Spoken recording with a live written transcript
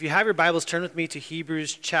If you have your Bibles, turn with me to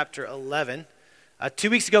Hebrews chapter 11. 2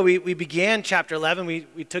 weeks ago, we began chapter 11.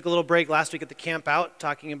 We took a little break last week at the camp out,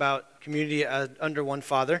 talking about community under one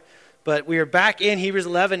Father. But we are back in Hebrews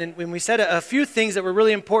 11, and when we said a few things that were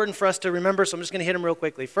really important for us to remember, so I'm just going to hit them real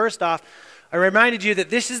quickly. First off, I reminded you that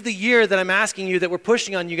this is the year that I'm asking you, that we're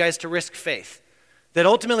pushing on you guys to risk faith. That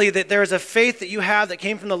ultimately that there is a faith that you have that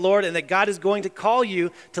came from the Lord, and that God is going to call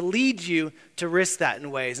you, to lead you to risk that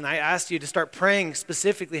in ways. And I asked you to start praying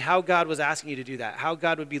specifically how God was asking you to do that, how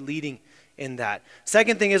God would be leading in that.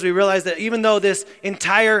 Second thing is we realize that even though this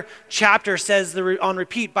entire chapter says on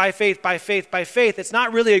repeat, by faith, by faith, by faith, it's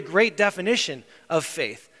not really a great definition of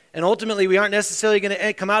faith. And ultimately we aren't necessarily going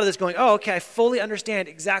to come out of this going, oh, okay, I fully understand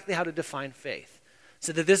exactly how to define faith.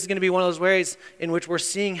 So that this is going to be one of those ways in which we're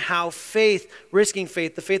seeing how faith, risking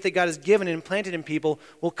faith, the faith that God has given and implanted in people,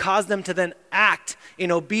 will cause them to then act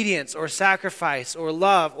in obedience or sacrifice or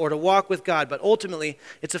love or to walk with God. But ultimately,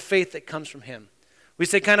 it's a faith that comes from Him. We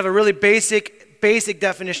say kind of a really basic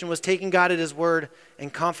definition was taking God at His word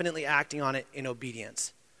and confidently acting on it in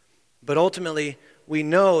obedience. But ultimately, we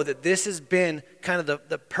know that this has been kind of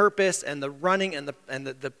the purpose and the running and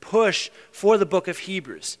the push for the book of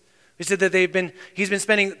Hebrews. We said that he's been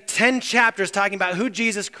spending 10 chapters talking about who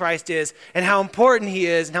Jesus Christ is and how important He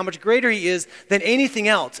is and how much greater He is than anything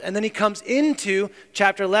else. And then he comes into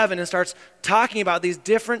chapter 11 and starts talking about these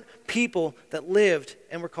different people that lived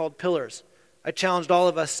and were called pillars. I challenged all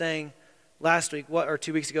of us saying last week, or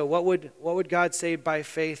 2 weeks ago, what would God say by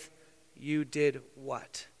faith you did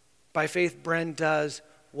what? By faith Bren does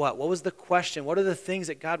what? What was the question? What are the things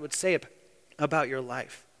that God would say about your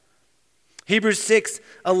life? Hebrews 6,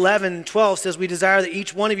 11, and 12 says, we desire that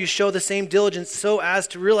each one of you show the same diligence so as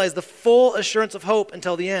to realize the full assurance of hope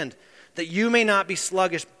until the end, that you may not be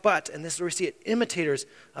sluggish, but, and this is where we see it, imitators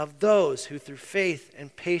of those who through faith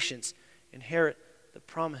and patience inherit the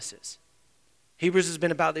promises. Hebrews has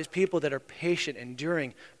been about these people that are patient,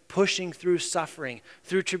 enduring, pushing through suffering,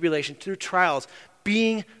 through tribulation, through trials,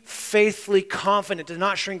 being faithfully confident to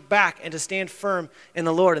not shrink back and to stand firm in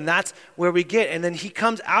the Lord. And that's where we get. And then he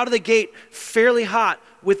comes out of the gate fairly hot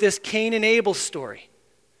with this Cain and Abel story.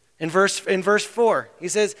 In verse 4, he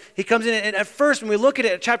says, he comes in, and at first when we look at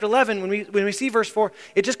it at chapter 11, when we see verse 4,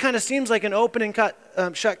 it just kind of seems like an open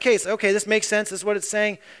and shut case. Okay, this makes sense, this is what it's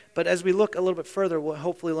saying. But as we look a little bit further, we'll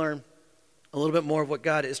hopefully learn a little bit more of what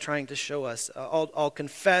God is trying to show us. I'll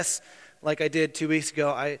confess, like I did 2 weeks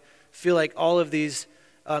ago, I feel like all of these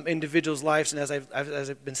individuals' lives, and as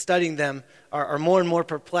I've been studying them, are more and more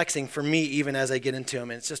perplexing for me even as I get into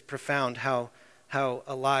them. And it's just profound how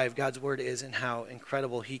alive God's word is and how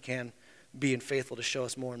incredible He can be and faithful to show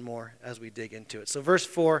us more and more as we dig into it. So verse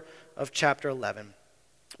 4 of chapter 11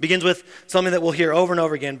 begins with something that we'll hear over and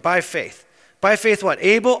over again, by faith. By faith what?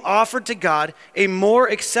 Abel offered to God a more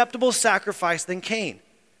acceptable sacrifice than Cain,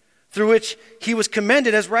 through which he was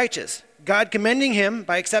commended as righteous. God commending him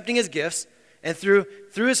by accepting his gifts, and through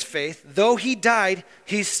his faith, though he died,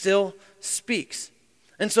 he still speaks.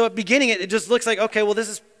 And so at beginning, it just looks like, okay, well, this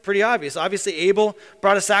is pretty obvious. Obviously, Abel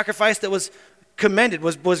brought a sacrifice that was commended,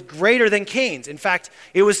 was greater than Cain's. In fact,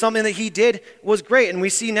 it was something that he did was great. And we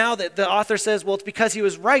see now that the author says, well, it's because he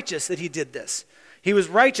was righteous that he did this. He was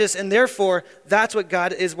righteous, and therefore, that's why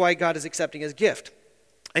God is accepting his gift.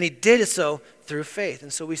 And he did so through faith.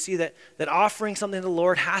 And so we see that offering something to the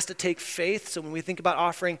Lord has to take faith. So when we think about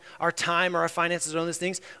offering our time or our finances or all these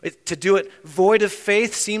things, to do it void of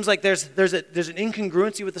faith seems like there's an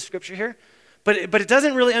incongruency with the scripture here. But it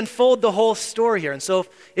doesn't really unfold the whole story here. And so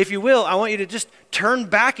if you will, I want you to just turn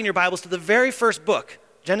back in your Bibles to the very first book.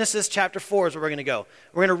 Genesis chapter 4 is where we're going to go.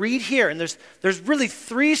 We're going to read here, and there's really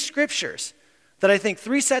three scriptures that I think,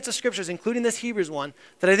 three sets of scriptures, including this Hebrews one,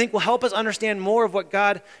 that I think will help us understand more of what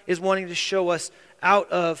God is wanting to show us out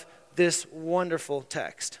of this wonderful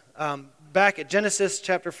text. Back at Genesis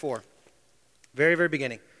chapter 4, very, very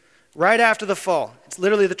beginning. Right after the fall, it's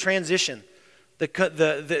literally the transition.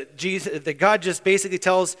 That God just basically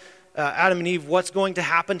tells Adam and Eve what's going to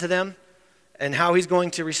happen to them and how He's going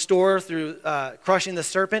to restore through crushing the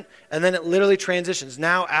serpent. And then it literally transitions.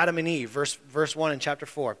 Now Adam and Eve, verse 1 in chapter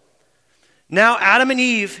 4. Now Adam and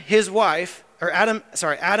Eve,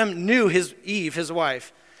 Adam knew Eve, his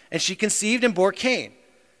wife, and she conceived and bore Cain,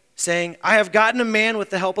 saying, I have gotten a man with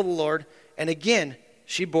the help of the Lord. And again,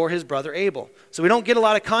 she bore his brother Abel. So we don't get a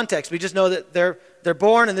lot of context. We just know that they're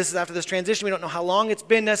born, and this is after this transition. We don't know how long it's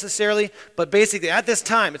been necessarily, but basically at this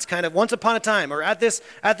time, it's kind of once upon a time, or at this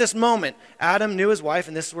moment, Adam knew his wife,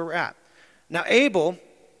 and this is where we're at.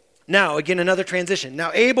 Now, again, another transition.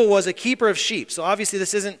 Now, Abel was a keeper of sheep. So obviously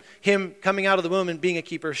this isn't him coming out of the womb and being a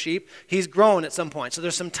keeper of sheep. He's grown at some point. So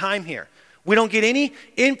there's some time here. We don't get any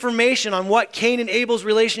information on what Cain and Abel's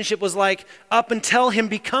relationship was like up until him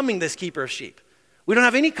becoming this keeper of sheep. We don't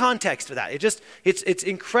have any context for that. It's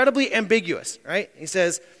incredibly ambiguous, right? He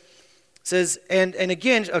says, and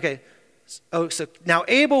again, okay, so now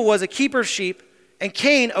Abel was a keeper of sheep and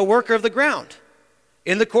Cain a worker of the ground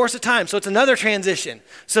in the course of time. So it's another transition.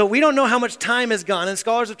 So we don't know how much time has gone, and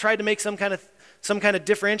scholars have tried to make some kind of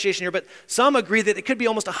differentiation here, but some agree that it could be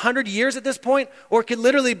almost 100 years at this point, or it could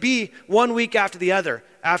literally be 1 week after the other,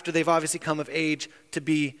 after they've obviously come of age to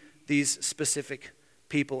be these specific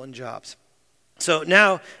people and jobs. So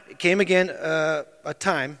now it came again a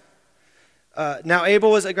time. Now Abel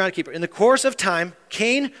was a groundkeeper. In the course of time,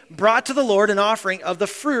 Cain brought to the Lord an offering of the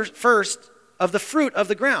fruit of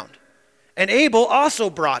the ground. And Abel also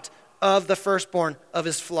brought of the firstborn of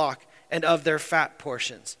his flock and of their fat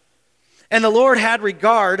portions. And the Lord had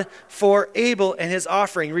regard for Abel and his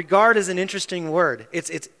offering. Regard is an interesting word.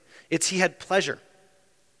 It's he had pleasure.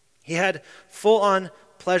 He had full-on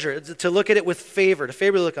pleasure, to look at it with favor, to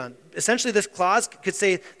favor look on. Essentially, this clause could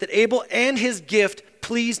say that Abel and his gift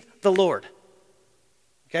pleased the Lord.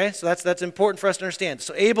 Okay, so that's important for us to understand.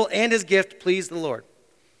 So Abel and his gift pleased the Lord.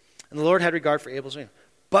 And the Lord had regard for Abel's offering.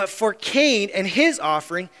 But for Cain and his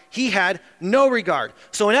offering, he had no regard.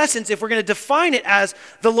 So in essence, if we're going to define it as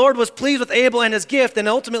the Lord was pleased with Abel and his gift, then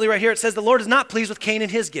ultimately right here it says the Lord is not pleased with Cain and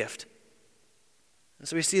his gift. And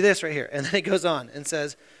so we see this right here. And then it goes on and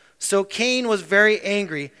says, so Cain was very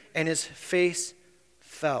angry and his face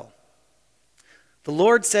fell. The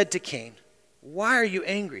Lord said to Cain, why are you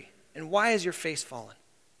angry? And why is your face fallen?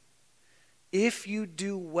 If you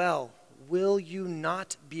do well, will you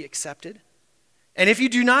not be accepted? And if you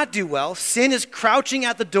do not do well, sin is crouching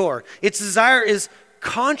at the door. Its desire is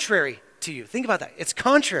contrary to you. Think about that. It's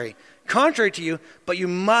contrary to you, but you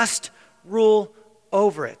must rule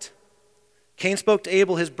over it. Cain spoke to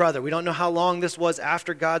Abel, his brother. We don't know how long this was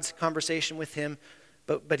after God's conversation with him,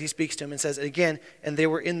 but he speaks to him and says, again, and they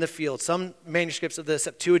were in the field. Some manuscripts of the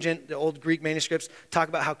Septuagint, the old Greek manuscripts, talk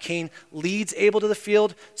about how Cain leads Abel to the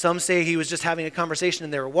field. Some say he was just having a conversation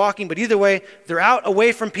and they were walking. But either way, they're out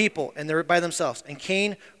away from people and they're by themselves. And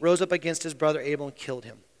Cain rose up against his brother Abel and killed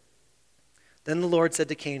him. Then the Lord said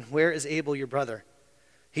to Cain, where is Abel your brother?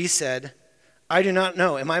 He said, I do not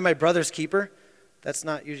know. Am I my brother's keeper? That's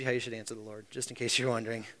not usually how you should answer the Lord, just in case you're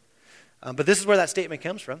wondering. But this is where that statement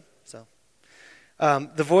comes from. So.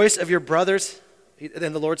 The voice of your brothers,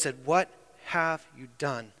 then the Lord said, what have you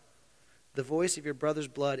done? The voice of your brother's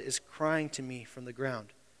blood is crying to me from the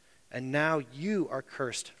ground. And now you are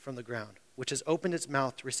cursed from the ground, which has opened its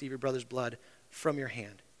mouth to receive your brother's blood from your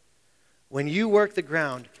hand. When you work the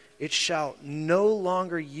ground, it shall no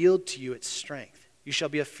longer yield to you its strength. You shall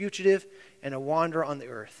be a fugitive and a wanderer on the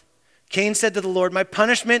earth. Cain said to the Lord, my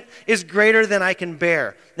punishment is greater than I can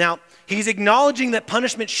bear. Now, he's acknowledging that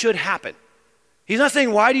punishment should happen. He's not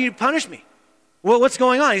saying, why do you punish me? Well, what's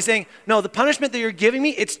going on? He's saying, no, the punishment that you're giving me,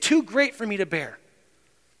 it's too great for me to bear.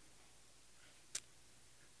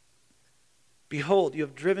 Behold, you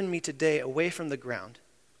have driven me today away from the ground,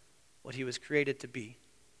 what he was created to be,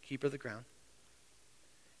 keeper of the ground.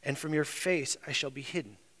 And from your face I shall be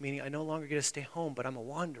hidden, meaning I no longer get to stay home, but I'm a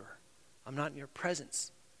wanderer. I'm not in your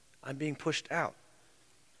presence. I'm being pushed out.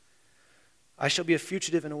 I shall be a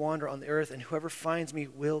fugitive and a wanderer on the earth, and whoever finds me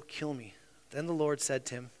will kill me. Then the Lord said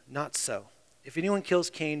to him, not so. If anyone kills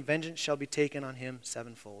Cain, vengeance shall be taken on him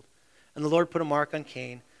sevenfold. And the Lord put a mark on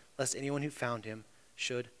Cain, lest anyone who found him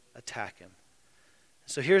should attack him.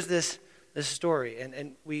 So here's this story,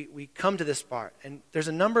 and we come to this spot. And there's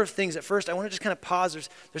a number of things. At first, I want to just kind of pause.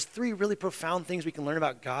 There's three really profound things we can learn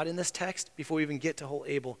about God in this text before we even get to whole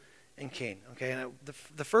Abel and Cain. Okay, and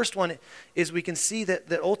the first one is we can see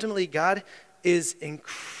that ultimately God is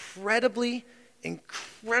incredibly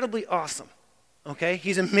awesome. Okay,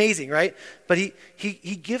 he's amazing, right? But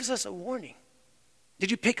he gives us a warning. Did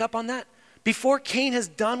you pick up on that? Before Cain has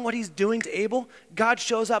done what he's doing to Abel, God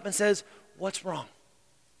shows up and says, what's wrong?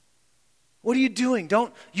 What are you doing?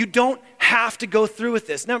 You don't have to go through with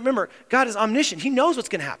this. Now remember, God is omniscient. He knows what's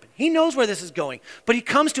going to happen. He knows where this is going. But he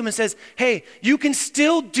comes to him and says, hey, you can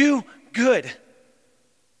still do good.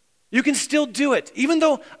 You can still do it. Even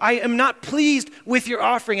though I am not pleased with your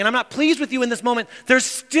offering and I'm not pleased with you in this moment, there's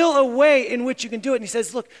still a way in which you can do it. And he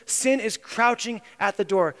says, look, sin is crouching at the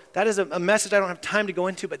door. That is a message I don't have time to go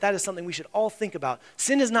into, but that is something we should all think about.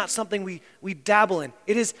 Sin is not something we dabble in.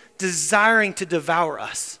 It is desiring to devour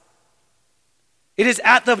us. It is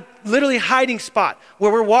at the literally hiding spot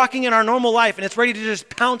where we're walking in our normal life and it's ready to just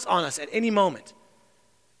pounce on us at any moment.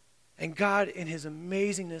 And God, in his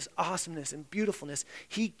amazingness, awesomeness, and beautifulness,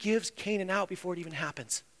 he gives Cain an out before it even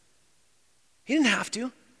happens. He didn't have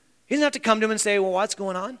to. He doesn't have to come to him and say, well, what's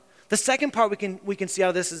going on? The second part we can see out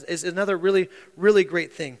of this is another really, really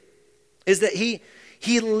great thing, is that he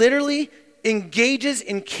literally engages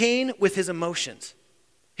in Cain with his emotions.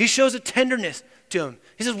 He shows a tenderness to him.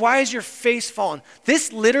 He says, why is your face fallen? This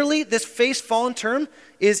face fallen term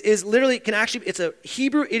is literally, it's a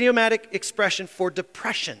Hebrew idiomatic expression for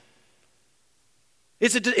depression.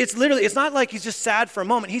 It's not like he's just sad for a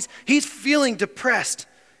moment. He's feeling depressed.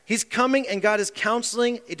 He's coming and God is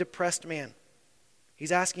counseling a depressed man.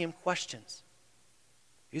 He's asking him questions.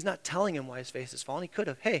 He's not telling him why his face is fallen. He could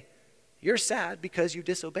have, hey, you're sad because you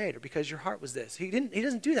disobeyed or because your heart was this. He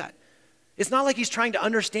doesn't do that. It's not like he's trying to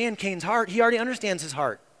understand Cain's heart. He already understands his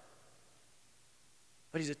heart.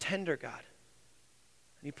 But he's a tender God.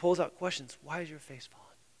 And he pulls out questions. Why is your face fallen?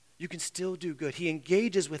 You can still do good. He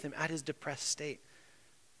engages with him at his depressed state.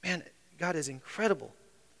 Man, God is incredible.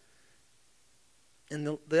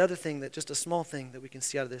 And the other thing, that just a small thing that we can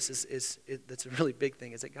see out of this that's a really big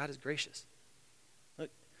thing, is that God is gracious. Look,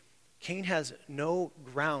 Cain has no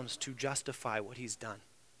grounds to justify what he's done.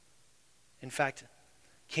 In fact,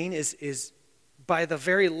 Cain is by the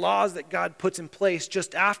very laws that God puts in place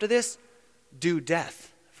just after this, due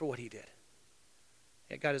death for what he did.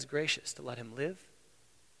 Yet God is gracious to let him live,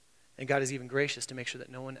 and God is even gracious to make sure that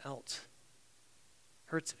no one else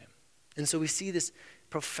hurts of him. And so we see this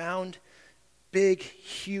profound, big,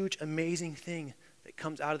 huge, amazing thing that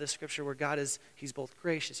comes out of the scripture where God he's both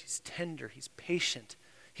gracious, he's tender, he's patient,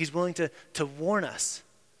 he's willing to warn us.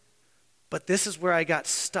 But this is where I got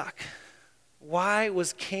stuck. Why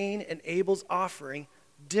was Cain and Abel's offering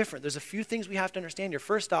different? There's a few things we have to understand here.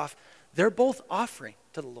 First off, they're both offering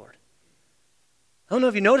to the Lord. I don't know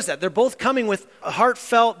if you noticed that. They're both coming with a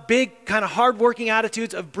heartfelt, big, kind of hardworking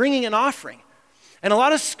attitudes of bringing an offering. And a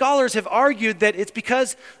lot of scholars have argued that it's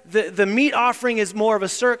because the meat offering is more of a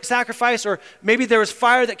sacrifice, or maybe there was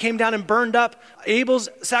fire that came down and burned up Abel's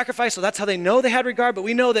sacrifice, so that's how they know they had regard. But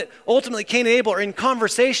we know that ultimately Cain and Abel are in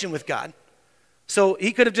conversation with God. So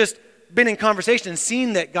he could have just been in conversation and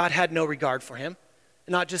seen that God had no regard for him,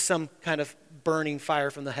 and not just some kind of burning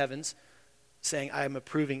fire from the heavens saying, I am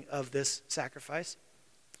approving of this sacrifice.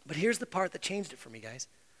 But here's the part that changed it for me, guys.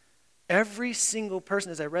 Every single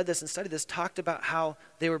person, as I read this and studied this, talked about how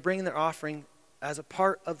they were bringing their offering as a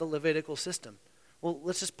part of the Levitical system. Well,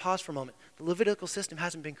 let's just pause for a moment. The Levitical system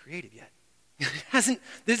hasn't been created yet.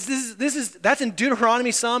 That's in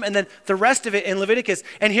Deuteronomy some, and then the rest of it in Leviticus.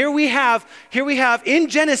 And here we have in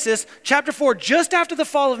Genesis chapter 4, just after the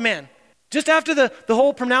fall of man, just after the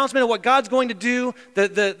whole pronouncement of what God's going to do,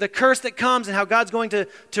 the curse that comes and how God's going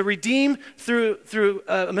to redeem through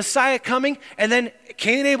a Messiah coming, and then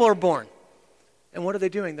Cain and Abel are born. And what are they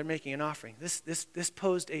doing? They're making an offering. This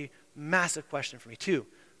posed a massive question for me too.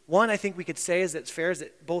 One, I think we could say is that it's fair, is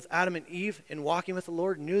that both Adam and Eve, in walking with the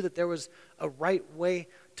Lord, knew that there was a right way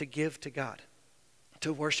to give to God,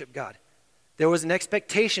 to worship God. There was an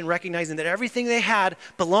expectation recognizing that everything they had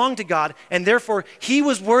belonged to God, and therefore he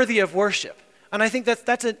was worthy of worship. And I think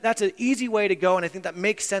that's an easy way to go, and I think that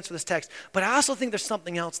makes sense for this text. But I also think there's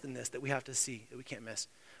something else than this that we have to see, that we can't miss.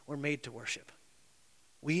 We're made to worship.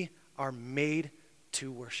 We are made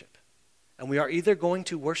to worship. And we are either going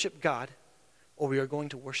to worship God or we are going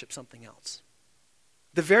to worship something else.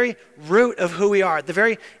 The very root of who we are, the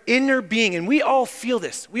very inner being, and we all feel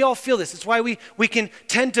this. We all feel this. It's why we can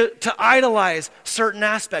tend to idolize certain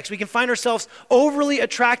aspects. We can find ourselves overly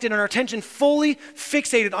attracted and our attention fully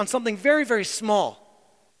fixated on something very, very small.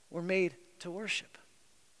 We're made to worship.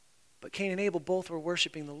 But Cain and Abel both were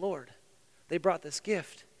worshiping the Lord. They brought this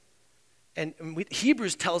gift. And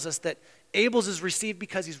Hebrews tells us that Abel's is received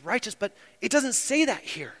because he's righteous, but it doesn't say that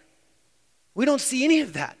here. We don't see any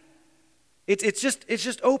of that. It's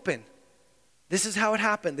just open. This is how it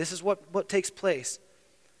happened. This is what takes place.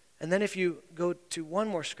 And then if you go to one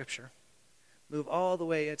more scripture, move all the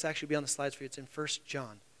way, it's actually be on the slides for you, it's in 1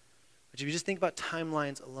 John. But if you just think about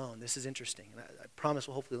timelines alone, this is interesting. And I promise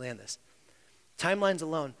we'll hopefully land this. Timelines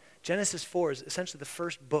alone, Genesis 4 is essentially the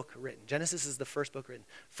first book written. Genesis is the first book written.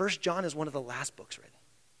 1 John is one of the last books written.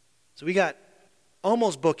 So we got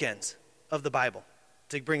almost bookends of the Bible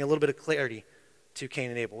to bring a little bit of clarity to Cain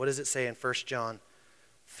and Abel. What does it say in 1 John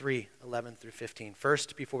 3, 11 through 15?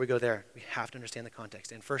 First, before we go there, we have to understand the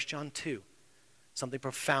context. In 1 John 2, something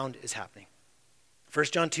profound is happening. 1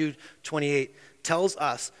 John 2, 28 tells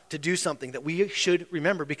us to do something that we should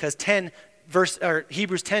remember, because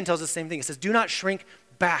Hebrews 10 tells us the same thing. It says, do not shrink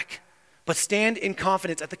back, but stand in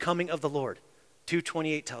confidence at the coming of the Lord.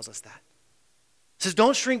 2:28 tells us that. It says,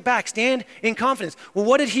 don't shrink back, stand in confidence. Well,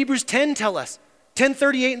 what did Hebrews 10 tell us?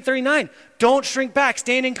 10:38 and 39. Don't shrink back,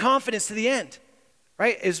 stand in confidence to the end.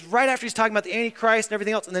 right? Is right after he's talking about the Antichrist and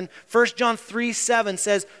everything else. And then 1 John 3:7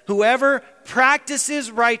 says, whoever practices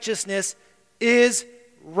righteousness is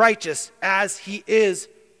righteous as he is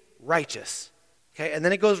righteous. Okay, and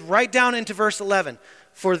then it goes right down into verse 11.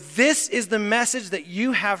 For this is the message that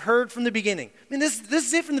you have heard from the beginning. I mean, this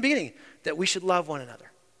is it from the beginning, that we should love one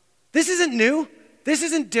another. This isn't new. This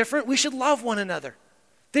isn't different. We should love one another.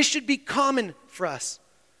 This should be common for us.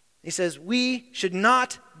 He says, we should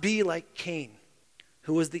not be like Cain,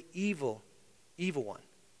 who was the evil one,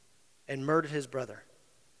 and murdered his brother.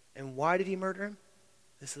 And why did he murder him?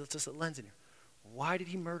 This is just a lens in here. Why did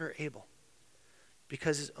he murder Abel?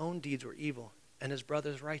 Because his own deeds were evil and his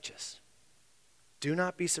brother's righteous. Do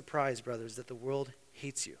not be surprised, brothers, that the world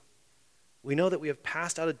hates you. We know that we have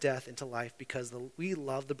passed out of death into life because we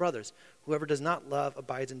love the brothers. Whoever does not love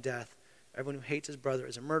abides in death. Everyone who hates his brother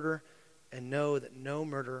is a murderer, and know that no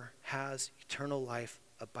murderer has eternal life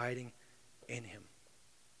abiding in him.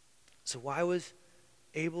 So why was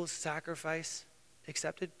Abel's sacrifice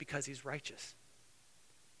accepted? Because he's righteous.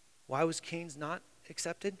 Why was Cain's not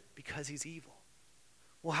accepted? Because he's evil.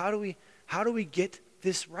 Well, how do we get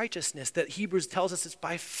this righteousness that Hebrews tells us it's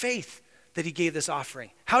by faith that he gave this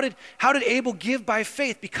offering? How did Abel give by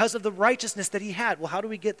faith? Because of the righteousness that he had. Well, how do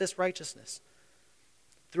we get this righteousness?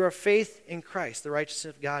 Through our faith in Christ, the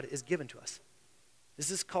righteousness of God is given to us.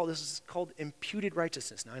 This is called imputed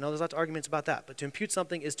righteousness. Now, I know there's lots of arguments about that, but to impute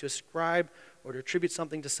something is to ascribe or to attribute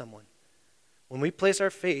something to someone. When we place our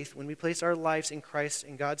faith, when we place our lives in Christ,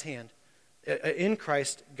 in God's hand, in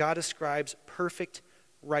Christ, God ascribes perfect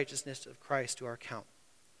righteousness of Christ to our account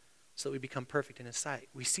so that we become perfect in his sight.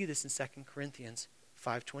 We see this in 2 Corinthians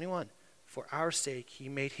 5:21. For our sake, he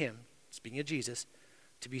made him, speaking of Jesus,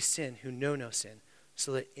 to be sin who know no sin,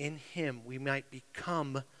 so that in him we might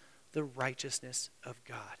become the righteousness of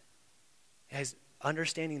God. Guys,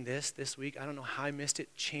 understanding this week, I don't know how I missed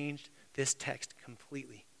it, changed this text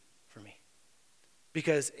completely for me.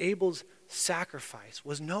 Because Abel's sacrifice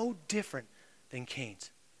was no different than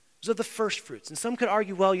Cain's. It was of the first fruits. And some could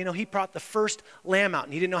argue, well, he brought the first lamb out,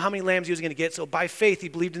 and he didn't know how many lambs he was going to get, so by faith he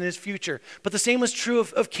believed in his future. But the same was true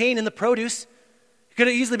of Cain in the produce. It could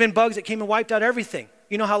have easily been bugs that came and wiped out everything.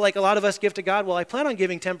 You know how like a lot of us give to God, well, I plan on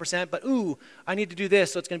giving 10%, but I need to do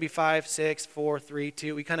this, so it's going to be 5, 6, 4, 3,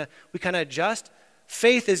 2. We kind of adjust.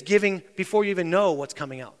 Faith is giving before you even know what's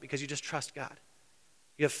coming out because you just trust God.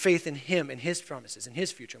 You have faith in him and his promises and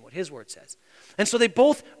his future and what his word says. And so they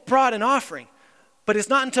both brought an offering. But it's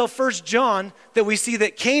not until 1 John that we see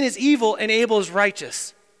that Cain is evil and Abel is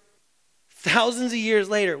righteous. Thousands of years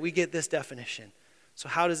later, we get this definition. So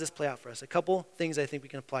how does this play out for us? A couple things I think we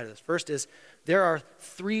can apply to this. First is there are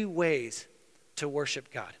 3 ways to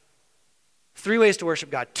worship God. 3 ways to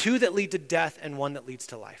worship God. 2 that lead to death and 1 that leads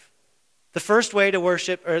to life. The first way to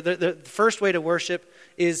worship, or the first way to worship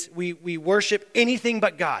is we worship anything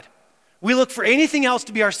but God. We look for anything else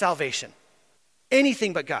to be our salvation.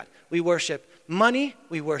 Anything but God. We worship money,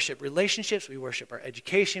 we worship relationships, we worship our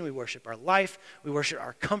education, we worship our life, we worship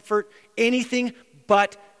our comfort, anything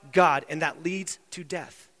but God, and that leads to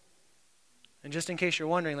death. And just in case you're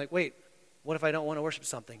wondering, like, wait, what if I don't want to worship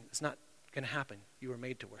something? It's not going to happen. You were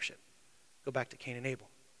made to worship. Go back to Cain and Abel.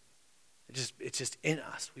 It's just in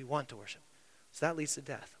us. We want to worship. So that leads to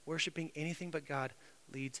death. Worshiping anything but God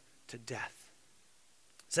leads to death.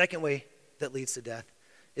 Second way that leads to death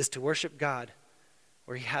is to worship God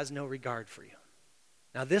where he has no regard for you.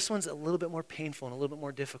 Now this one's a little bit more painful and a little bit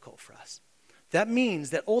more difficult for us. That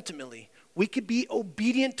means that ultimately we could be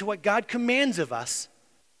obedient to what God commands of us,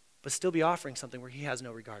 but still be offering something where he has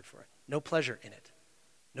no regard for it, no pleasure in it,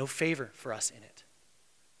 no favor for us in it.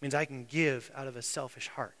 It means I can give out of a selfish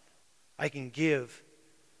heart. I can give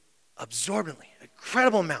absorbently, an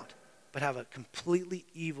incredible amount, but have a completely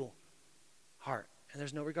evil heart. And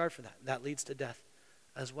there's no regard for that. That leads to death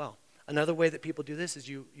as well. Another way that people do this is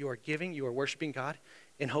you are giving, you are worshiping God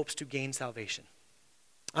in hopes to gain salvation.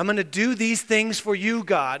 I'm going to do these things for you,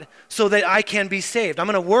 God, so that I can be saved. I'm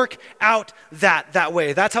going to work out that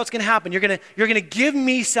way. That's how it's going to happen. You're going to give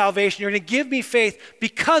me salvation. You're going to give me faith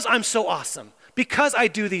because I'm so awesome, because I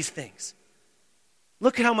do these things.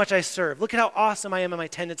 Look at how much I serve. Look at how awesome I am in my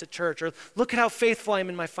attendance at church. Or look at how faithful I am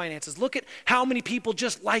in my finances. Look at how many people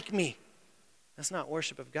just like me. That's not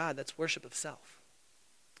worship of God. That's worship of self.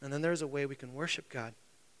 And then there's a way we can worship God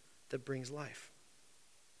that brings life.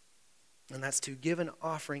 And that's to give an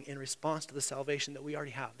offering in response to the salvation that we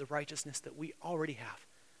already have, the righteousness that we already have,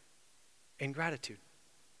 in gratitude.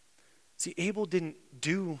 See, Abel didn't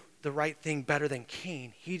do the right thing better than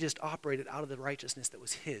Cain. He just operated out of the righteousness that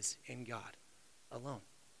was his in God alone.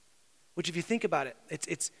 Which if you think about it,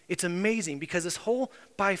 it's amazing because this whole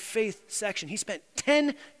by faith section, he spent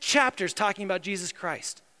 10 chapters talking about Jesus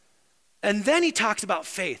Christ. And then he talks about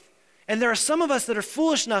faith. And there are some of us that are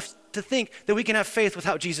foolish enough to think that we can have faith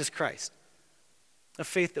without Jesus Christ. A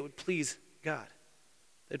faith that would please God,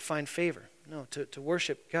 that would find favor. No, to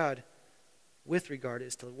worship God with regard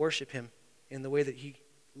is to worship him in the way that he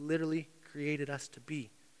literally created us to be,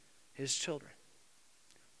 his children.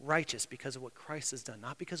 Righteous because of what Christ has done,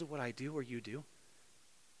 not because of what I do or you do.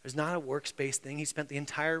 There's not a works-based thing. He spent the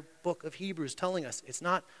entire book of Hebrews telling us, it's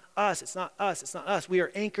not us, it's not us, it's not us. We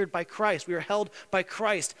are anchored by Christ. We are held by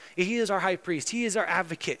Christ. He is our high priest. He is our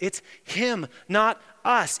advocate. It's him, not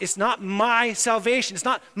us. It's not my salvation. It's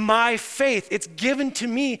not my faith. It's given to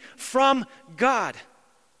me from God.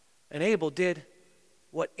 And Abel did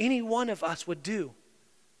what any one of us would do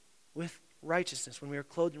with righteousness. When we are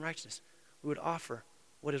clothed in righteousness, we would offer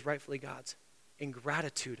what is rightfully God's in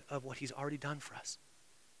gratitude of what he's already done for us.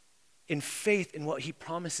 In faith in what he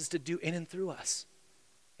promises to do in and through us.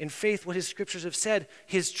 In faith, what his scriptures have said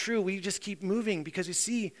is true. We just keep moving because we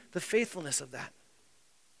see the faithfulness of that.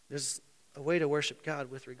 There's a way to worship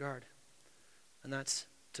God with regard, and that's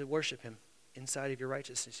to worship him inside of your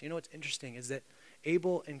righteousness. You know what's interesting is that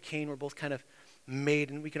Abel and Cain were both kind of made,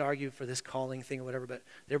 and we can argue for this calling thing or whatever, but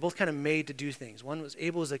they're both kind of made to do things.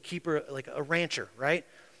 Abel was a keeper, like a rancher, right?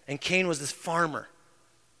 And Cain was this farmer.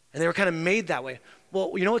 And they were kind of made that way.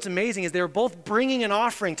 Well, you know what's amazing is they were both bringing an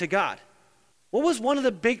offering to God. What was one of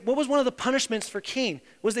the punishments for Cain?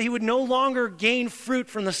 Was that he would no longer gain fruit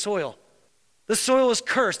from the soil. The soil was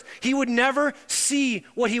cursed. He would never see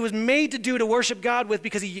what he was made to do to worship God with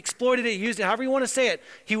because he exploited it, he used it, however you want to say it.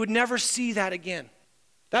 He would never see that again.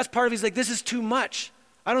 That's part of he's like, this is too much.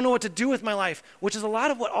 I don't know what to do with my life, which is a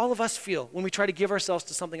lot of what all of us feel when we try to give ourselves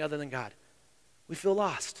to something other than God. We feel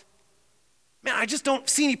lost. Man, I just don't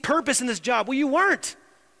see any purpose in this job. Well, you weren't.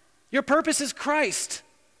 Your purpose is Christ.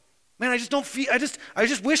 Man, I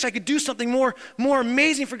just wish I could do something more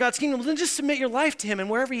amazing for God's kingdom. Well, then just submit your life to him,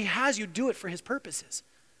 and wherever he has you, do it for his purposes.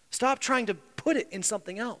 Stop trying to put it in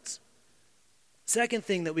something else. Second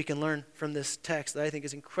thing that we can learn from this text that I think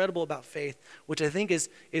is incredible about faith, which I think is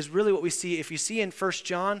really what we see, if you see in 1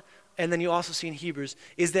 John, and then you also see in Hebrews,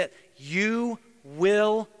 is that you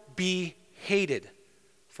will be hated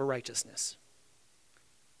for righteousness.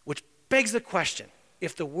 Which begs the question,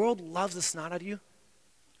 if the world loves the snot out of you,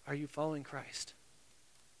 are you following Christ?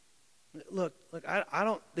 Look, I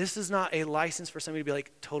don't, this is not a license for somebody to be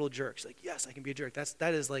like total jerks. Like, yes, I can be a jerk.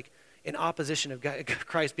 That is like in opposition of God,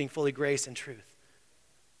 Christ being fully grace and truth.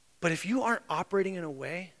 But if you aren't operating in a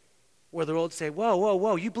way where the world say,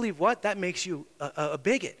 whoa, you believe what? That makes you a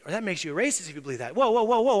bigot, or that makes you a racist if you believe that.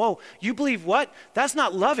 Whoa, you believe what? That's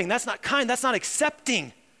not loving, that's not kind, that's not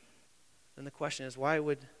accepting. Then the question is, why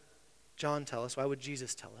would John tell us? Why would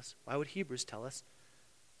Jesus tell us? Why would Hebrews tell us?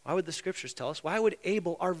 Why would the scriptures tell us? Why would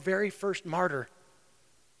Abel, our very first martyr,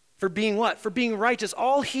 for being what? For being righteous.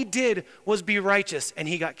 All he did was be righteous, and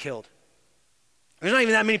he got killed. There's not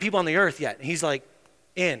even that many people on the earth yet. And he's like,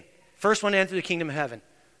 first one to enter the kingdom of heaven.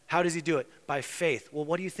 How does he do it? By faith. Well,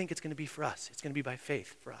 what do you think it's going to be for us? It's going to be by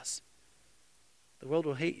faith for us. The world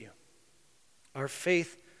will hate you. Our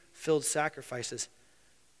faith-filled sacrifices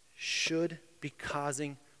should be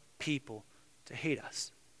causing people to hate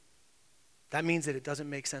us. That means that it doesn't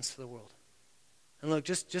make sense to the world. And look,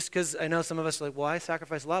 just because I know some of us are like, well, I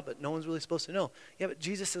sacrifice a lot, but no one's really supposed to know. Yeah, but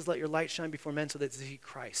Jesus says, let your light shine before men so that they see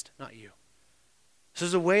Christ, not you. So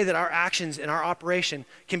there's a way that our actions and our operation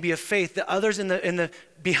can be a faith that others in the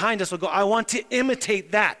behind us will go, I want to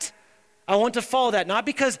imitate that. I want to follow that, not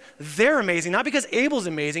because they're amazing, not because Abel's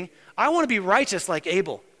amazing. I want to be righteous like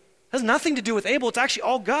Abel. It has nothing to do with Abel. It's actually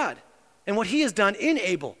all God and what he has done in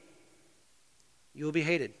Abel. You will be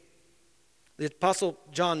hated. The Apostle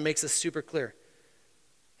John makes this super clear.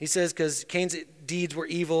 He says, because Cain's deeds were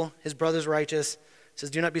evil, his brother's righteous. He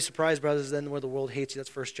says, do not be surprised, brothers, then where the world hates you.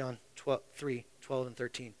 That's 1 John 3, 12 and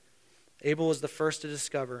 13. Abel was the first to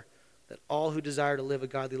discover that all who desire to live a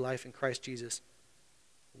godly life in Christ Jesus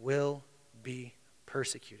will be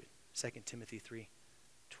persecuted. 2 Timothy 3,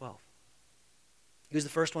 12. He was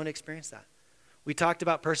the first one to experience that. We talked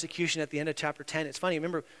about persecution at the end of chapter 10. It's funny,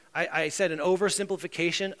 remember, I said an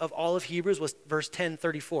oversimplification of all of Hebrews was verse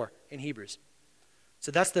 10:34 in Hebrews. So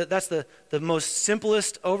that's the most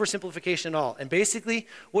simplest oversimplification of all. And basically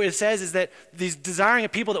what it says is that these desiring a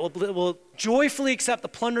people that will joyfully accept the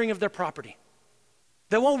plundering of their property,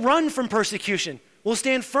 that won't run from persecution, will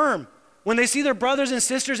stand firm. When they see their brothers and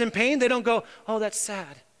sisters in pain, they don't go, oh, that's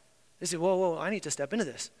sad. They say, whoa, I need to step into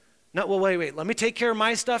this. No, well, wait. Let me take care of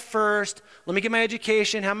my stuff first. Let me get my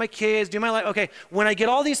education, have my kids, do my life. Okay, when I get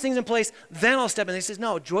all these things in place, then I'll step in. He says,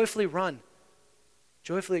 no, joyfully run.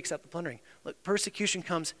 Joyfully accept the plundering. Look, persecution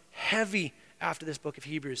comes heavy after this book of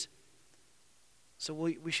Hebrews. So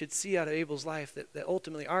we should see out of Abel's life that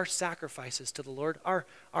ultimately our sacrifices to the Lord, our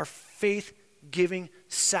faith-giving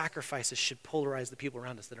sacrifices should polarize the people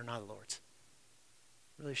around us that are not the Lord's.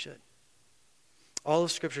 It really should. All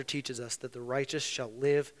of Scripture teaches us that the righteous shall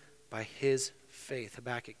live by his faith,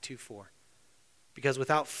 Habakkuk 2:4. Because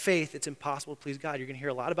without faith, it's impossible to please God. You're going to hear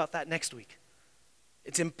a lot about that next week.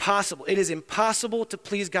 It's impossible. It is impossible to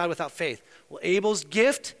please God without faith. Well, Abel's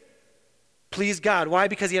gift pleased God. Why?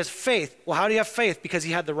 Because he has faith. Well, how do you have faith? Because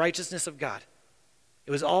he had the righteousness of God.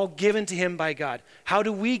 It was all given to him by God. How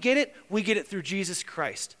do we get it? We get it through Jesus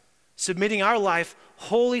Christ. Submitting our life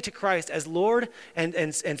wholly to Christ as Lord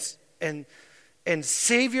and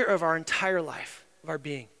Savior of our entire life, of our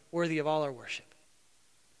being, worthy of all our worship.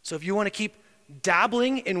 So if you want to keep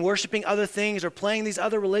dabbling in worshiping other things or playing these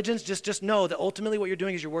other religions, just know that ultimately what you're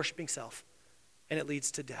doing is you're worshiping self, and it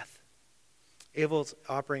leads to death. Abel's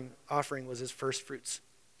offering was his first fruits.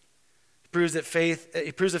 He proves of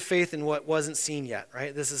faith in what wasn't seen yet,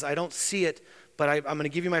 right? This is, I don't see it, but I'm going to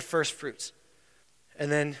give you my first fruits. And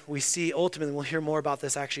then we see ultimately, we'll hear more about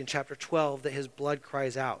this actually in chapter 12, that his blood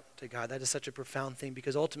cries out to God. That is such a profound thing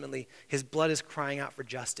because ultimately his blood is crying out for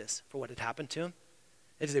justice for what had happened to him.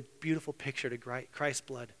 It is a beautiful picture to Christ's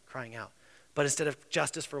blood crying out. But instead of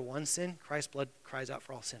justice for one sin, Christ's blood cries out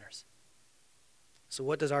for all sinners. So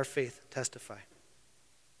what does our faith testify?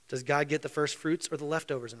 Does God get the first fruits or the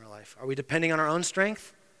leftovers in our life? Are we depending on our own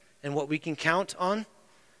strength and what we can count on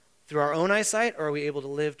through our own eyesight, or are we able to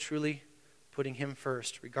live truly putting him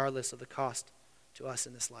first, regardless of the cost to us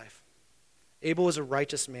in this life? Abel was a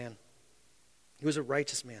righteous man. He was a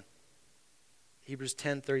righteous man. Hebrews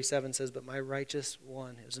 10:37 says, but my righteous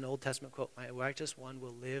one, it was an Old Testament quote, my righteous one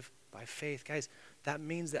will live by faith. Guys, that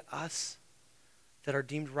means that us that are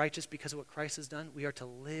deemed righteous because of what Christ has done, we are to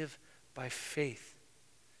live by faith.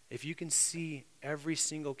 If you can see every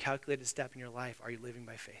single calculated step in your life, are you living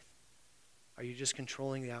by faith? Are you just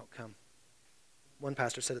controlling the outcome? One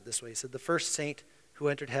pastor said it this way. He said, the first saint who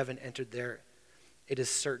entered heaven entered there. It is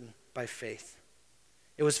certain by faith.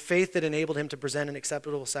 It was faith that enabled him to present an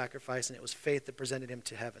acceptable sacrifice, and it was faith that presented him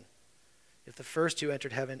to heaven. If the first who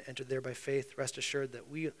entered heaven entered there by faith, rest assured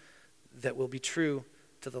that will be true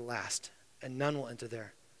to the last, and none will enter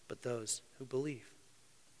there but those who believe.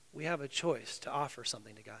 We have a choice to offer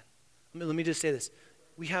something to God. Let me just say this.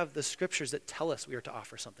 We have the scriptures that tell us we are to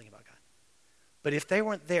offer something about God. But if they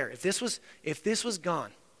weren't there, if this was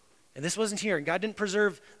gone, and this wasn't here, and God didn't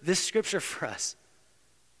preserve this scripture for us,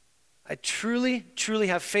 I truly, truly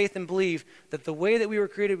have faith and believe that the way that we were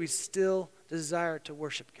created, we still desire to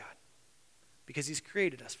worship God because he's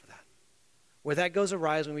created us for that. Where that goes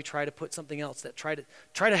awry is when we try to put something else, that try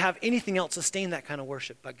to have anything else sustain that kind of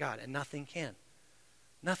worship but God, and nothing can.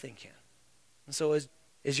 Nothing can. And so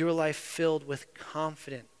is your life filled with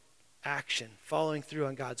confident action, following through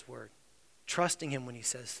on God's word, trusting him when he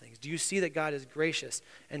says things? Do you see that God is gracious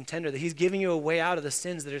and tender, that he's giving you a way out of the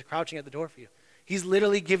sins that are crouching at the door for you? He's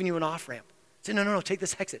literally giving you an off-ramp. Say, no, take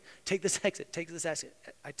this exit, take this exit, take this exit.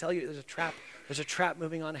 I tell you, there's a trap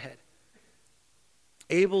moving on ahead.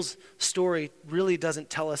 Abel's story really doesn't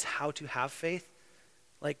tell us how to have faith,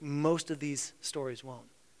 like most of these stories won't.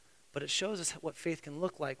 But it shows us what faith can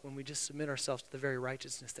look like when we just submit ourselves to the very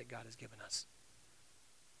righteousness that God has given us.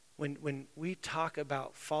 When we talk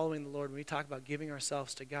about following the Lord, when we talk about giving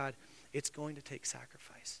ourselves to God, it's going to take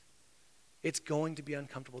sacrifice. It's going to be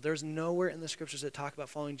uncomfortable. There's nowhere in the scriptures that talk about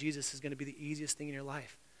following Jesus is going to be the easiest thing in your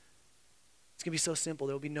life. It's going to be so simple.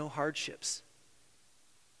 There will be no hardships.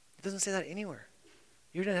 It doesn't say that anywhere.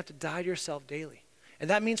 You're going to have to die to yourself daily. And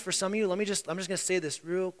that means for some of you, I'm just going to say this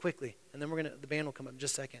real quickly, and then the band will come up in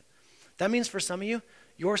just a second. That means for some of you,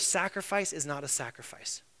 your sacrifice is not a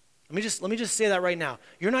sacrifice. Let me just say that right now.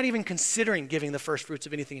 You're not even considering giving the first fruits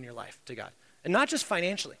of anything in your life to God. And not just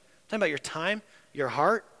financially. I'm talking about your time, your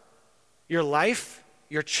heart, your life,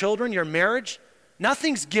 your children, your marriage.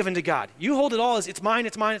 Nothing's given to God. You hold it all as it's mine,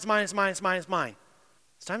 it's mine, it's mine, it's mine, it's mine, it's mine.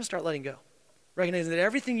 It's time to start letting go. Recognizing that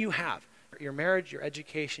everything you have, your marriage, your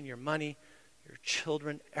education, your money, your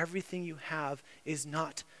children, everything you have is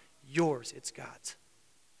not yours, it's God's.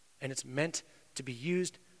 And it's meant to be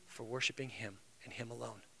used for worshiping him and him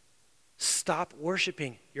alone. Stop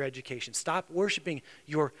worshiping your education. Stop worshiping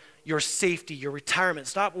your safety, your retirement.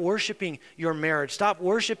 Stop worshiping your marriage. Stop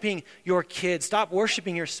worshiping your kids. Stop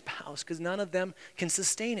worshiping your spouse, because none of them can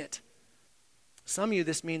sustain it. Some of you,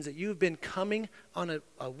 this means that you've been coming on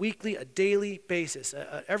a weekly, a daily basis.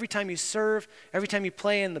 Every time you serve, every time you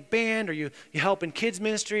play in the band, or you help in kids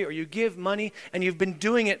ministry, or you give money, and you've been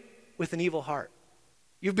doing it with an evil heart.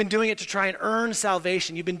 You've been doing it to try and earn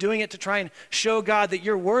salvation. You've been doing it to try and show God that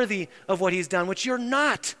you're worthy of what he's done, which you're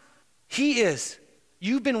not. He is.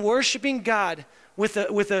 You've been worshiping God with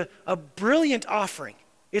a brilliant offering.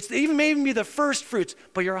 It even may even be the first fruits,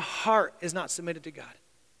 but your heart is not submitted to God.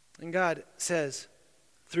 And God says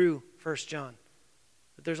through 1 John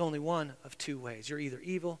that there's only one of two ways. You're either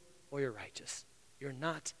evil or you're righteous. You're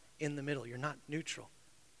not in the middle. You're not neutral.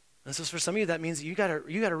 And so for some of you, that means that you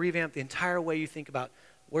gotta revamp the entire way you think about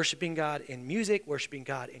worshiping God in music, worshiping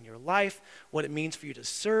God in your life, what it means for you to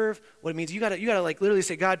serve, what it means. You gotta like literally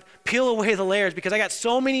say, God, peel away the layers, because I got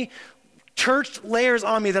so many church layers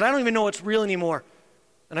on me that I don't even know what's real anymore.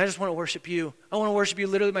 And I just want to worship you. I want to worship you,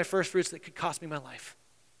 literally my first fruits that could cost me my life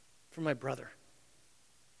for my brother.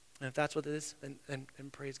 And if that's what it is, then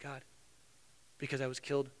praise God. Because I was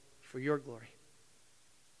killed for your glory.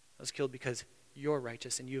 I was killed because you're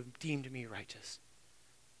righteous and you have deemed me righteous.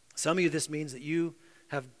 Some of you, this means that you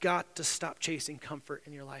have got to stop chasing comfort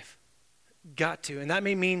in your life. Got to. And that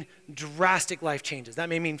may mean drastic life changes. That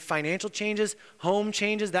may mean financial changes, home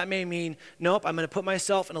changes. That may mean, nope, I'm going to put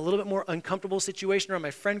myself in a little bit more uncomfortable situation around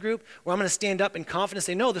my friend group, where I'm going to stand up in confidence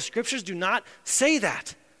and say, no, the scriptures do not say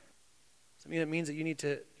that. Some of you, that means that you need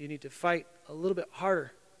to fight a little bit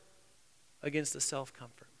harder against the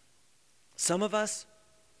self-comfort. Some of us,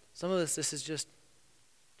 this is just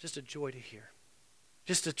a joy to hear.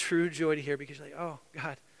 Just a true joy to hear, because you're like, oh,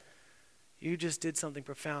 God, you just did something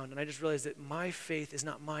profound. And I just realized that my faith is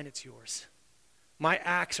not mine, it's yours. My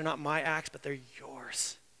acts are not my acts, but they're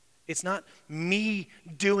yours. It's not me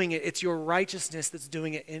doing it, it's your righteousness that's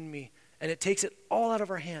doing it in me. And it takes it all out of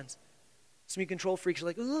our hands. Some of you control freaks are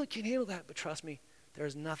like, oh, I can't handle that. But trust me, there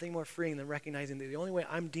is nothing more freeing than recognizing that the only way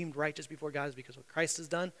I'm deemed righteous before God is because of what Christ has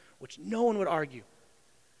done, which no one would argue.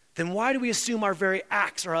 Then why do we assume our very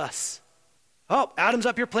acts are us? Oh, Adam's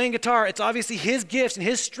up here playing guitar. It's obviously his gifts and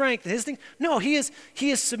his strength and his thing. No, he is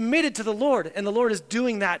submitted to the Lord, and the Lord is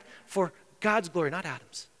doing that for God's glory, not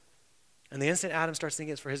Adam's. And the instant Adam starts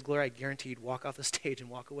thinking it's for his glory, I guarantee he'd walk off the stage and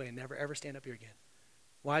walk away and never ever stand up here again.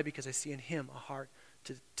 Why? Because I see in him a heart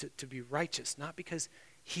to be righteous, not because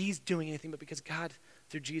he's doing anything, but because God,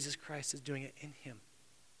 through Jesus Christ, is doing it in him.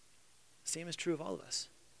 Same is true of all of us.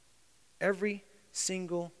 Every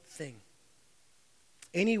single thing.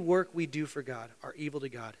 Any work we do for God are evil to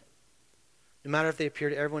God, no matter if they appear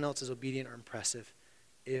to everyone else as obedient or impressive,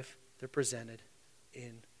 if they're presented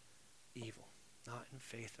in evil, not in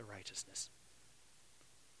faith or righteousness.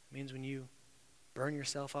 It means when you burn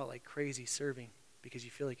yourself out like crazy serving because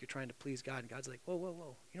you feel like you're trying to please God, and God's like, whoa, whoa,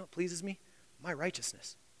 whoa. You know what pleases me? My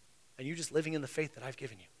righteousness. And you just living in the faith that I've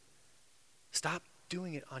given you. Stop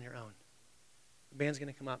doing it on your own. The band's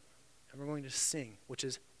going to come up, and we're going to sing, which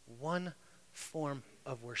is one form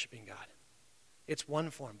of worshiping God. It's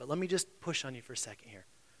one form, but let me just push on you for a second here.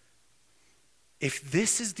 If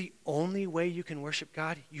this is the only way you can worship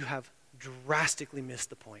God, you have drastically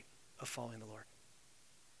missed the point of following the Lord.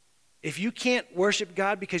 If you can't worship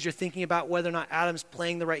God because you're thinking about whether or not Adam's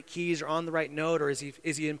playing the right keys or on the right note, or is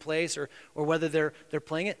he in place, or whether they're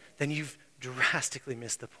playing it, then you've drastically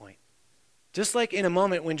missed the point. Just like in a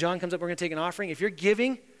moment when John comes up, we're going to take an offering. If you're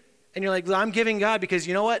giving and you're like, well, I'm giving God because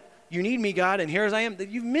you know what? You need me, God, and here as I am,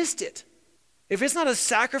 you've missed it. If it's not a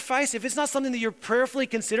sacrifice, if it's not something that you're prayerfully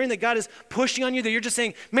considering, that God is pushing on you, that you're just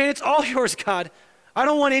saying, man, it's all yours, God. I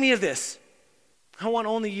don't want any of this. I want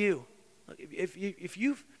only you. If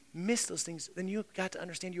you've missed those things, then you've got to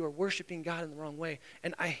understand you are worshiping God in the wrong way.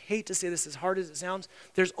 And I hate to say this as hard as it sounds.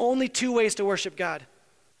 There's only two ways to worship God,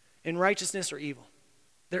 in righteousness or evil.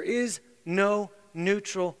 There is no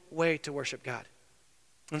neutral way to worship God.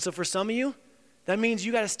 And so for some of you, that means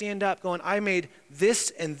you got to stand up going, I made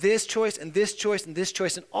this and this choice and this choice and this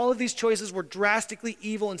choice, and all of these choices were drastically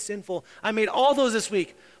evil and sinful. I made all those this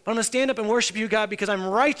week, but I'm going to stand up and worship you, God, because I'm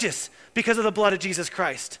righteous because of the blood of Jesus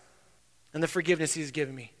Christ and the forgiveness he's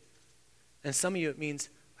given me. And some of you, it means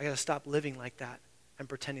I got to stop living like that and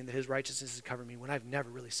pretending that his righteousness has covered me when I've never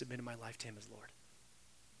really submitted my life to him as Lord.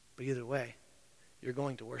 But either way, you're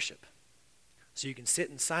going to worship. So you can sit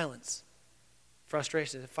in silence,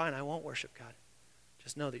 frustration, and fine, I won't worship God.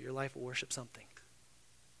 Just know that your life will worship something.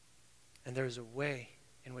 And there's a way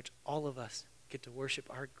in which all of us get to worship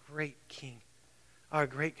our great King, our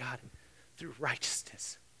great God, through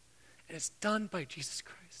righteousness. And it's done by Jesus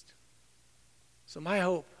Christ. So my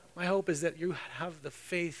hope is that you have the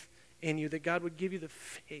faith in you, that God would give you the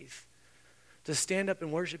faith to stand up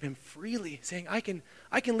and worship him freely, saying, I can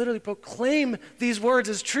literally proclaim these words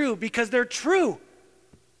as true because they're true.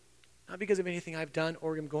 Not because of anything I've done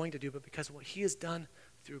or am going to do, but because of what he has done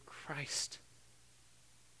through Christ.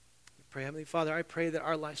 We pray, Heavenly Father, I pray that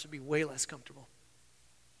our lives would be way less comfortable.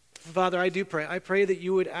 Father, I do pray. I pray that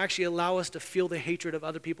you would actually allow us to feel the hatred of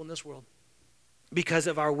other people in this world because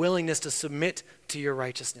of our willingness to submit to your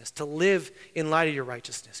righteousness, to live in light of your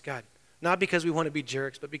righteousness, God. Not because we want to be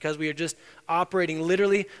jerks, but because we are just operating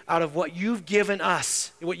literally out of what you've given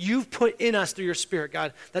us, what you've put in us through your Spirit,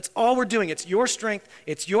 God. That's all we're doing. It's your strength,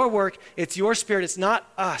 it's your work, it's your Spirit, it's not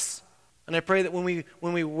us. And I pray that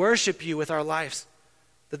when we worship you with our lives,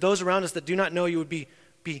 that those around us that do not know you would be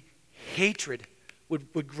hatred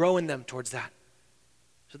would grow in them towards that.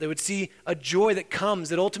 So they would see a joy that comes,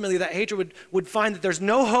 that ultimately that hatred would find that there's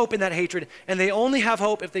no hope in that hatred, and they only have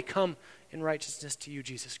hope if they come in righteousness to you,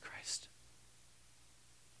 Jesus Christ.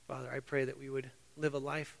 Father, I pray that we would live a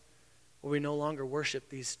life where we no longer worship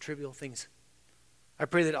these trivial things. I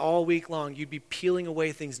pray that all week long you'd be peeling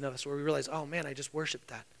away things in us where we realize, oh man, I just worshiped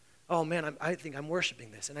that. Oh man, I think I'm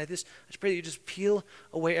worshiping this. And I just pray that you just peel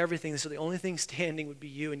away everything so the only thing standing would be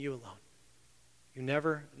you and you alone. You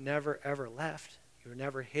never, ever left. You were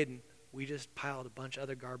never hidden. We just piled a bunch of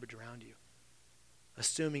other garbage around you,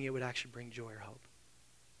 assuming it would actually bring joy or hope.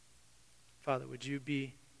 Father, would you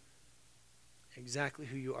be exactly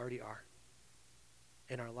who you already are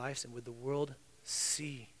in our lives, and would the world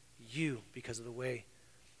see you because of the way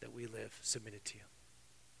that we live submitted to you?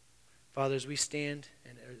 Father, as we stand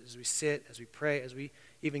and as we sit, as we pray, as we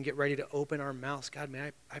even get ready to open our mouths, God,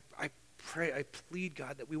 may I pray, I plead,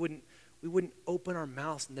 God, that we wouldn't open our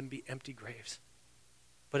mouths and then be empty graves.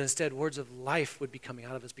 But instead, words of life would be coming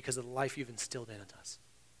out of us because of the life you've instilled in us.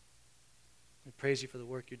 We praise you for the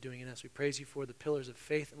work you're doing in us. We praise you for the pillars of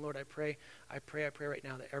faith. And Lord, I pray right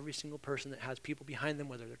now that every single person that has people behind them,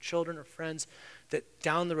 whether they're children or friends, that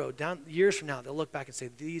down the road, years from now, they'll look back and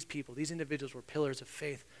say, these people, these individuals were pillars of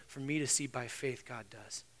faith for me to see by faith God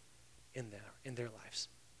does in their lives.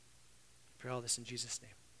 I pray all this in Jesus'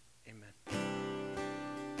 name. Amen.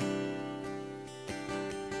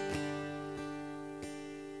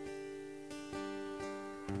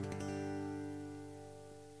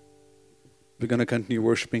 We're going to continue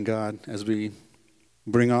worshiping God as we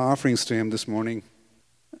bring our offerings to him this morning.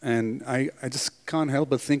 And I just can't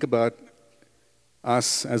help but think about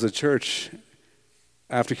us as a church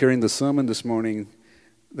after hearing the sermon this morning,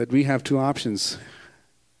 that we have two options.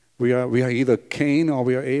 We are either Cain or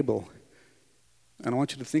we are Abel. And I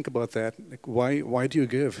want you to think about that. Like, why do you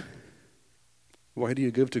give? Why do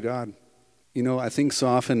you give to God? You know, I think so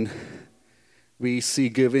often we see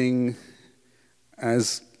giving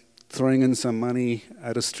as throwing in some money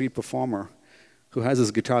at a street performer who has his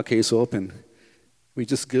guitar case open. We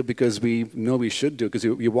just give because we know we should do, because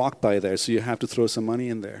you walk by there, so you have to throw some money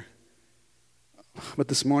in there. But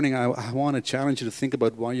this morning, I want to challenge you to think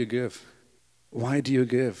about why you give. Why do you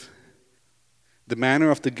give? The manner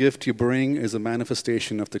of the gift you bring is a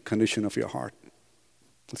manifestation of the condition of your heart.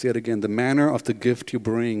 Let's say it again. The manner of the gift you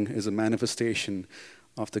bring is a manifestation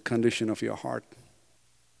of the condition of your heart.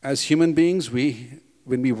 As human beings,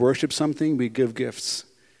 when we worship something, we give gifts.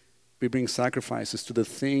 We bring sacrifices to the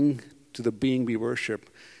thing, to the being we worship.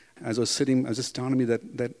 As I was just telling me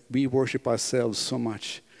that we worship ourselves so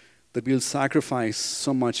much, that we'll sacrifice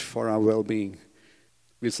so much for our well-being.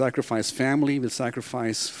 We'll sacrifice family, we'll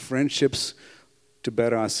sacrifice friendships to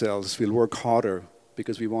better ourselves. We'll work harder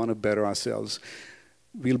because we want to better ourselves.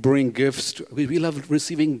 We'll bring gifts. We love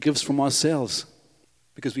receiving gifts from ourselves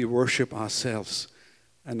because we worship ourselves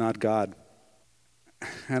and not God.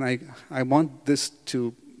 And I want this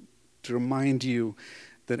to remind you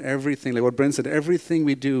that everything, like what Bren said, everything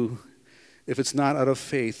we do, if it's not out of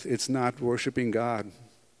faith, it's not worshiping God.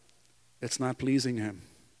 It's not pleasing him.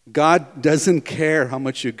 God doesn't care how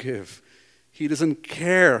much you give. He doesn't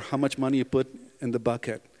care how much money you put in the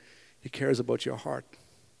bucket. He cares about your heart.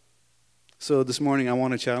 So this morning I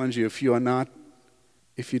want to challenge you, if you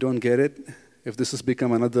don't get it, if this has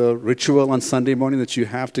become another ritual on Sunday morning that you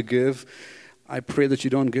have to give, I pray that you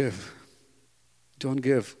don't give. Don't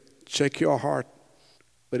give. Check your heart.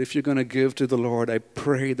 But if you're going to give to the Lord, I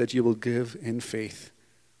pray that you will give in faith.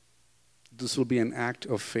 This will be an act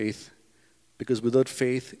of faith, because without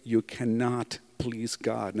faith, you cannot please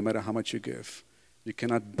God, no matter how much you give. You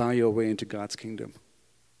cannot buy your way into God's kingdom.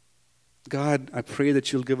 God, I pray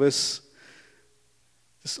that you'll give us,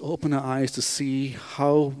 just open our eyes to see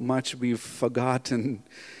how much we've forgotten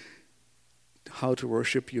how to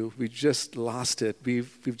worship you. We just lost it.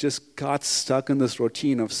 We've just got stuck in this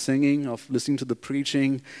routine of singing, of listening to the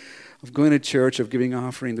preaching, of going to church, of giving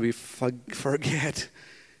offering, that we forget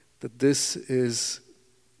that this is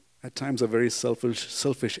at times a very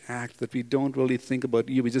selfish act, that we don't really think about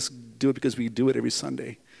you. We just do it because we do it every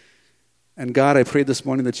Sunday. And God, I pray this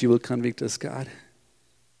morning that you will convict us, God.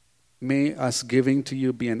 May us giving to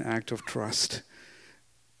you be an act of trust.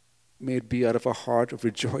 May it be out of a heart of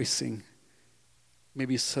rejoicing. May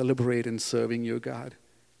we celebrate in serving you, God.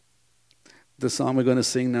 The song we're going to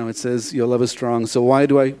sing now, it says, your love is strong. So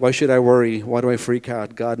why should I worry? Why do I freak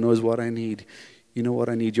out? God knows what I need. You know what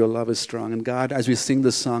I need. Your love is strong. And God, as we sing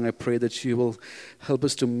this song, I pray that you will help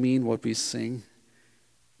us to mean what we sing.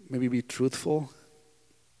 May we be truthful.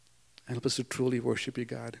 Help us to truly worship you,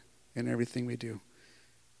 God, in everything we do.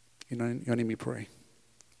 In your name we pray.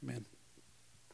 Amen.